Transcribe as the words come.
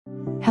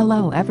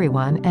Hello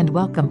everyone and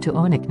welcome to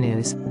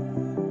OHNICKNEWS.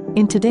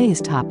 In today's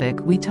topic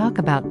we talk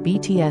about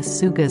BTS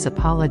Sugga's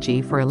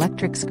apology for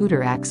electric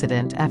scooter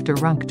accident after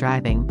drunk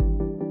driving.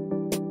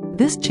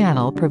 This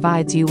channel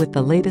provides you with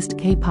the latest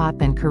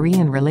K-pop and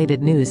Korean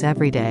related news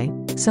every day,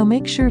 so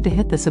make sure to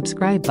hit the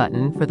subscribe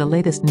button for the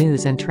latest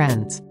news and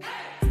trends.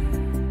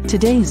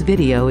 Today's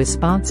video is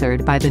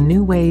sponsored by the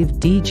new wave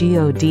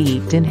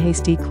DGOD Din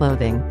Hasty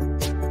Clothing.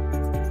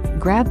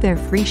 Grab their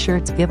free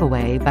shirts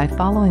giveaway by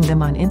following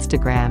them on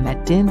Instagram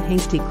at Din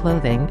Hasty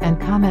Clothing and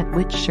comment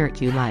which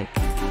shirt you like.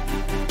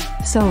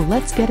 So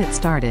let's get it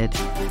started.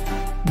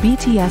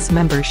 BTS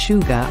member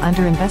Sugga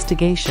under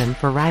investigation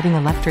for riding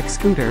electric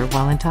scooter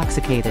while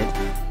intoxicated.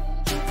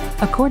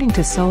 According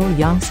to Seoul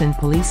Yongsan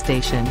Police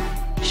Station,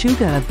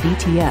 Sugga of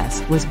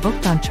BTS was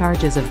booked on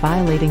charges of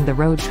violating the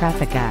Road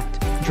Traffic Act,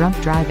 drunk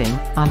driving,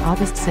 on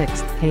August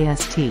 6,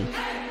 KST.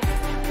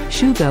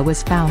 Sugga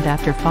was found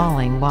after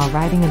falling while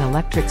riding an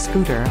electric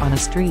scooter on a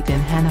street in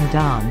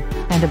Hanam-dong,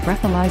 and a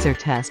breathalyzer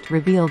test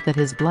revealed that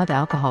his blood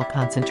alcohol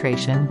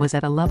concentration was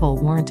at a level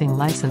warranting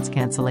license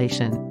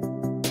cancellation.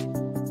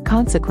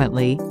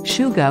 Consequently,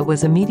 Sugga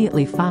was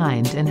immediately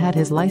fined and had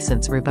his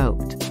license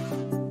revoked.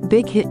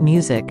 Big Hit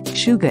Music,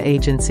 Sugga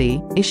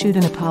Agency, issued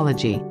an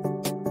apology.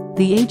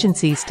 The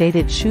agency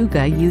stated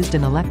Sugga used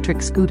an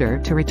electric scooter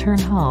to return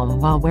home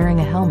while wearing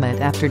a helmet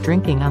after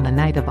drinking on the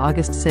night of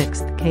August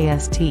 6,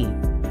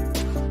 KST.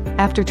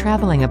 After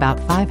traveling about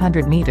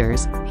 500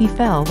 meters, he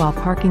fell while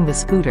parking the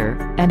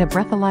scooter, and a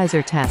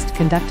breathalyzer test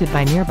conducted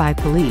by nearby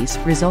police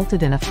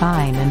resulted in a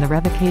fine and the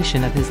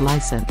revocation of his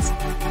license.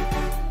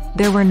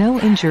 There were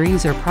no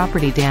injuries or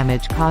property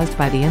damage caused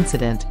by the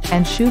incident,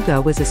 and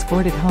Sugga was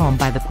escorted home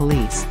by the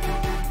police.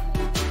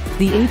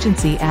 The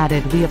agency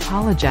added, "We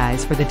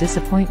apologize for the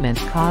disappointment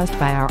caused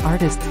by our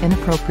artist's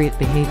inappropriate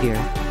behavior.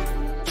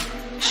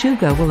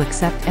 Sugga will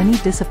accept any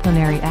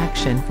disciplinary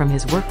action from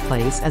his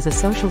workplace as a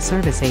social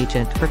service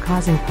agent for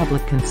causing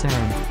public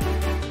concern."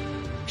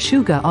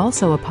 Sugga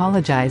also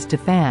apologized to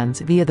fans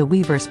via the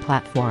Weverse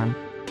platform.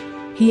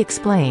 He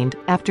explained,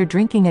 "After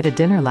drinking at a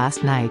dinner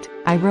last night,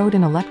 I rode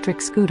an electric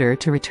scooter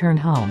to return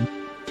home.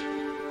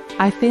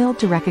 I failed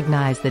to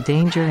recognize the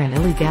danger and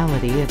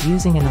illegality of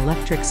using an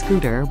electric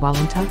scooter while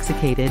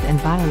intoxicated and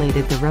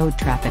violated the Road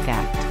Traffic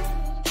Act.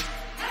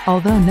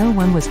 Although no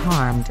one was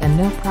harmed and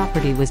no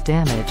property was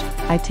damaged,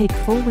 I take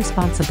full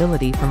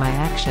responsibility for my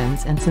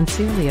actions and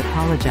sincerely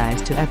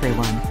apologize to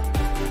everyone."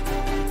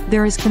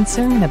 There is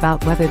concern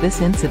about whether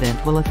this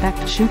incident will affect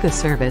Sugga's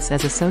service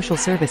as a social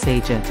service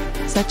agent,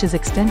 such as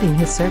extending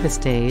his service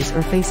days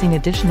or facing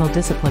additional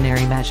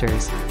disciplinary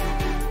measures.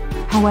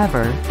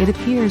 However, it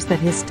appears that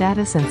his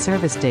status and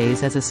service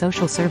days as a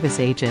social service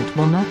agent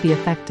will not be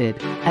affected,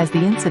 as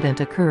the incident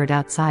occurred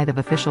outside of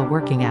official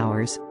working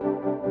hours.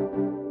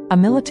 A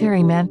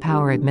Military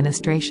Manpower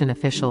Administration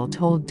official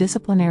told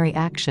disciplinary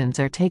actions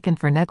are taken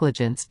for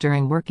negligence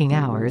during working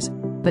hours,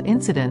 but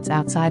incidents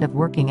outside of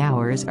working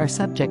hours are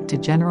subject to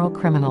general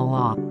criminal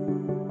law.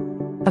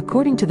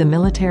 According to the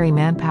Military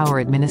Manpower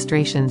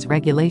Administration's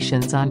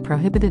regulations on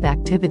prohibited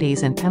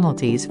activities and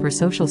penalties for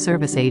social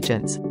service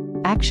agents,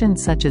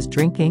 actions such as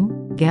drinking,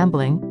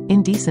 gambling,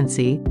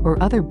 indecency, or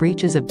other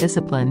breaches of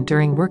discipline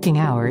during working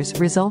hours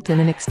result in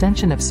an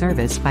extension of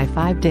service by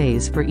 5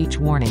 days for each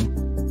warning.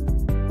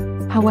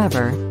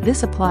 However,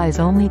 this applies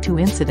only to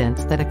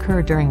incidents that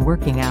occur during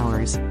working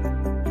hours.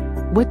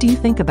 What do you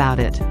think about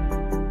it?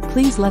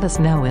 Please let us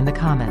know in the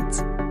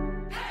comments.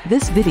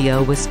 This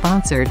video was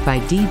sponsored by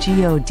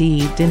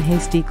DGOD Din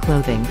Hasty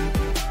Clothing.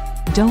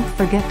 Don't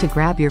forget to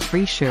grab your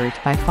free shirt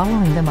by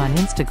following them on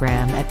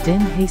Instagram at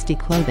Din Hasty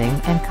Clothing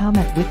and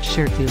comment which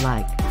shirt you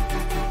like.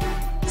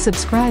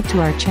 Subscribe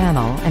to our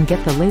channel and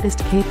get the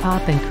latest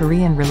K-pop and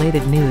Korean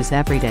related news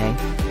every day.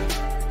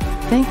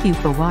 Thank you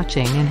for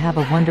watching and have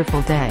a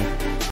wonderful day.